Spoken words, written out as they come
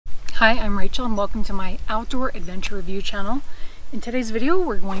Hi, I'm Rachel and welcome to my Outdoor Adventure Review channel. In today's video,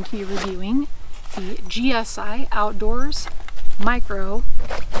 we're going to be reviewing the GSI Outdoors Micro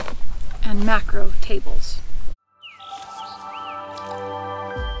and Macro tables.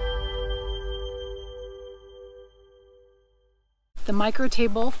 The micro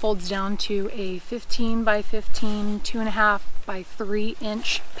table folds down to a 15 by 15, 2.5 by 3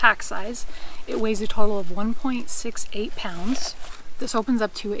 inch pack size. It weighs a total of 1.68 pounds. This opens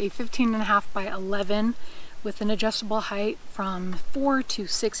up to a 15.5 by 11 with an adjustable height from 4 to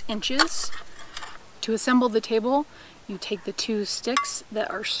 6 inches. To assemble the table, you take the two sticks that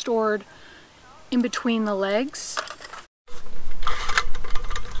are stored in between the legs.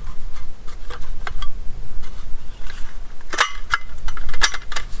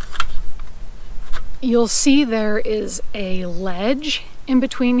 You'll see there is a ledge in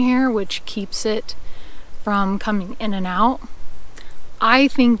between here which keeps it from coming in and out. I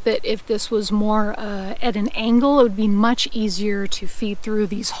think that if this was more at an angle, it would be much easier to feed through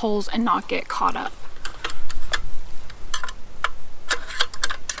these holes and not get caught up.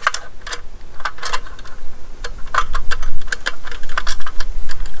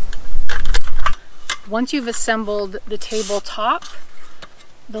 Once you've assembled the tabletop,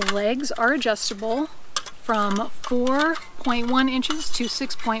 the legs are adjustable from 4.1 inches to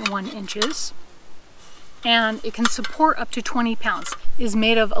 6.1 inches. And it can support up to 20 pounds. It is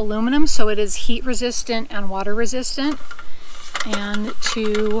made of aluminum, so it is heat resistant and water resistant. And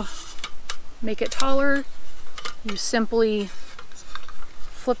to make it taller, you simply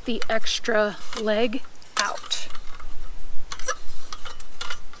flip the extra leg out.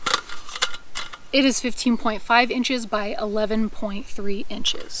 It is 15.5 inches by 11.3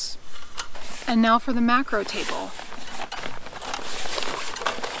 inches. And now for the macro table.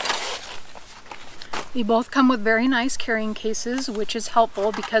 They both come with very nice carrying cases, which is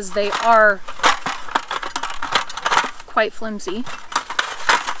helpful because they are quite flimsy.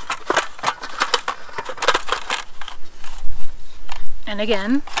 And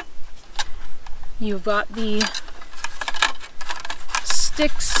again, you've got the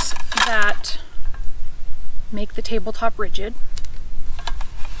sticks that make the tabletop rigid.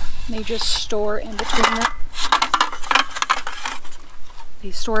 They just store in between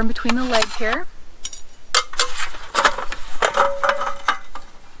the leg here.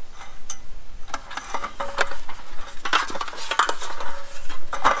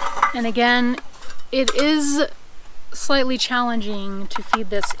 And again, it is slightly challenging to feed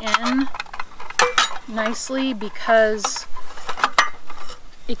this in nicely because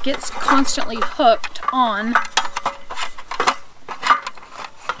it gets constantly hooked on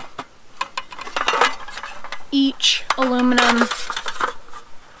each aluminum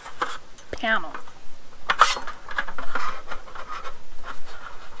panel.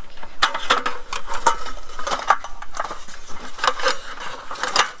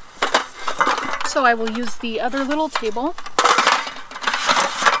 So I will use the other little table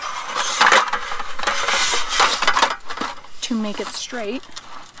to make it straight.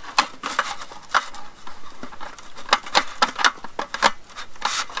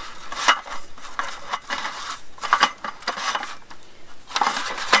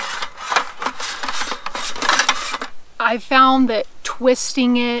 I found that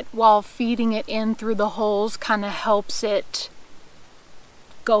twisting it while feeding it in through the holes kind of helps it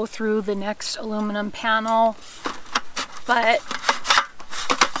go through the next aluminum panel, but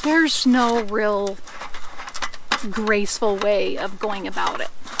there's no real graceful way of going about it.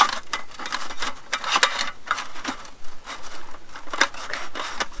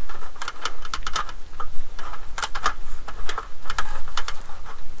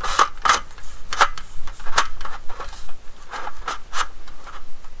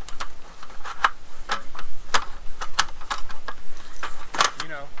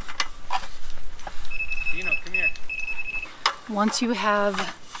 Come here. Once you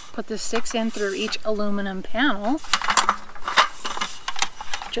have put the sticks in through each aluminum panel,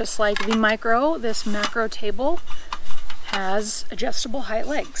 just like the micro, this macro table has adjustable height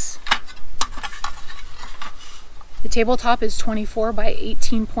legs. The tabletop is 24 by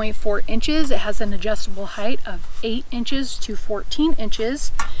 18.4 inches. It has an adjustable height of 8 inches to 14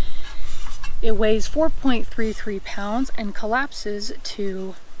 inches. It weighs 4.33 pounds and collapses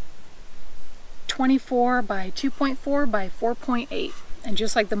to 24 by 2.4 by 4.8. And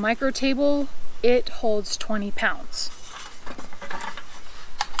just like the micro table, it holds 20 pounds.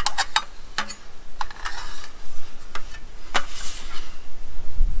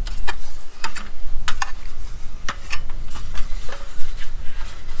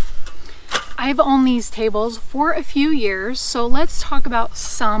 I I've owned these tables for a few years, so let's talk about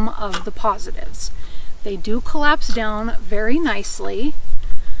some of the positives. They do collapse down very nicely.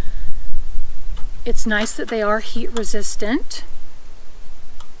 It's nice that they are heat resistant.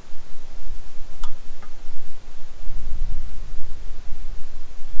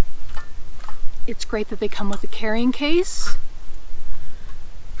 It's great that they come with a carrying case.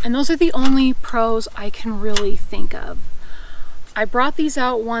 And those are the only pros I can really think of. I brought these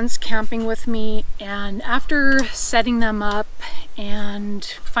out once camping with me, and after setting them up and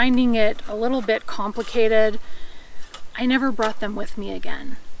finding it a little bit complicated, I never brought them with me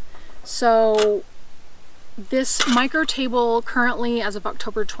again. So this micro table currently, as of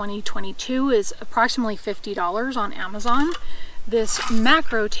October 2022, is approximately $50 on Amazon. This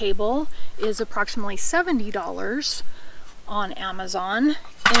macro table is approximately $70 on Amazon,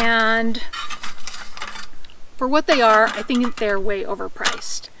 and for what they are, I think they're way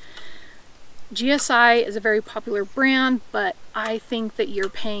overpriced. GSI is a very popular brand, but I think that you're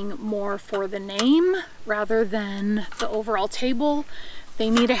paying more for the name rather than the overall table.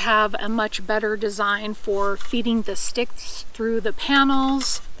 They need to have a much better design for feeding the sticks through the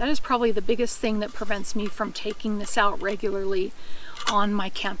panels. That is probably the biggest thing that prevents me from taking this out regularly on my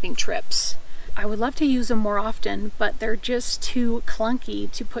camping trips. I would love to use them more often, but they're just too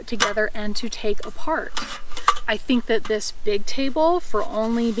clunky to put together and to take apart. I think that this big table, for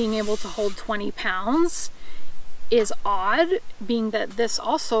only being able to hold 20 pounds, is odd, being that this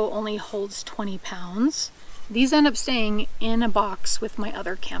also only holds 20 pounds. These end up staying in a box with my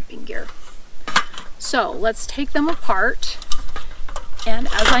other camping gear. So let's take them apart. And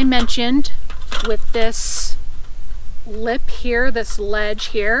as I mentioned, with this lip here, this ledge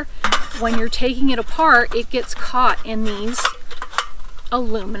here, when you're taking it apart, it gets caught in these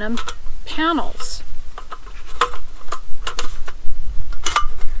aluminum panels.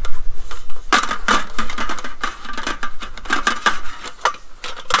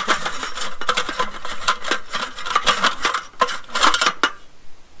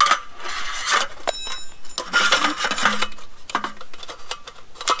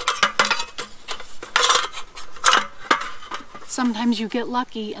 Sometimes you get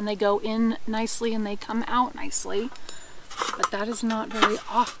lucky and they go in nicely and they come out nicely, but that is not very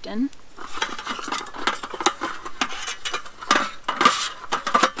often.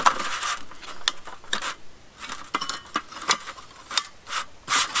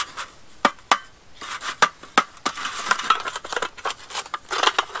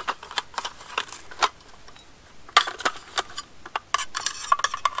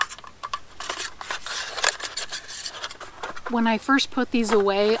 When I first put these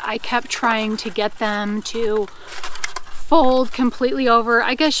away, I kept trying to get them to fold completely over.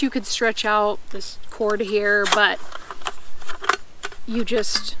 I guess you could stretch out this cord here, but you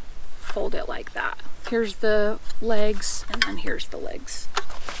just fold it like that. Here's the legs, and then here's the legs.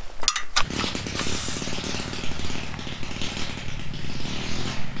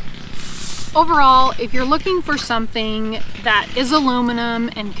 Overall, if you're looking for something that is aluminum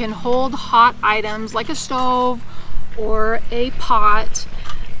and can hold hot items like a stove or a pot,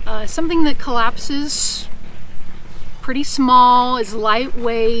 something that collapses pretty small, is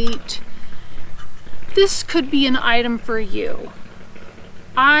lightweight, this could be an item for you.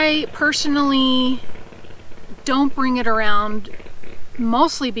 I personally don't bring it around,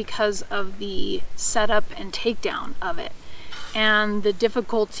 mostly because of the setup and takedown of it and the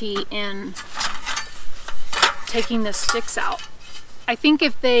difficulty in taking the sticks out. I think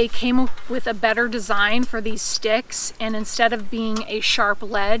if they came up with a better design for these sticks, and instead of being a sharp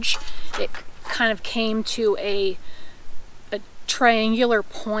ledge, it kind of came to a triangular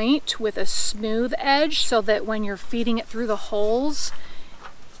point with a smooth edge, so that when you're feeding it through the holes,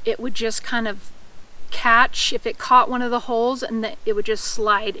 it would just kind of catch, if it caught one of the holes, and that it would just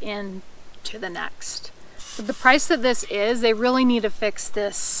slide in to the next. For the price that this is, they really need to fix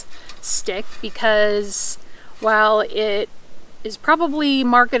this stick, because while it is probably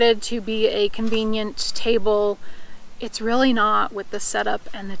marketed to be a convenient table, it's really not with the setup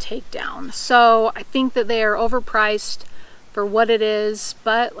and the takedown. So I think that they are overpriced for what it is,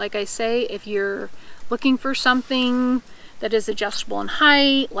 but like I say, if you're looking for something that is adjustable in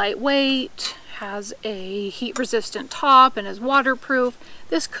height, lightweight, has a heat resistant top, and is waterproof,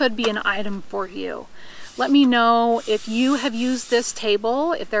 this could be an item for you. Let me know if you have used this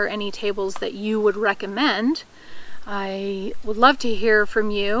table, if there are any tables that you would recommend. I would love to hear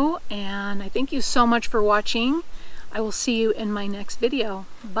from you, and I thank you so much for watching. I will see you in my next video.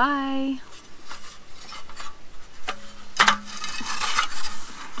 Bye!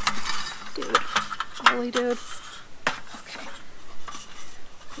 Dude, really, dude? Okay.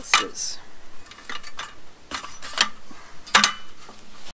 This is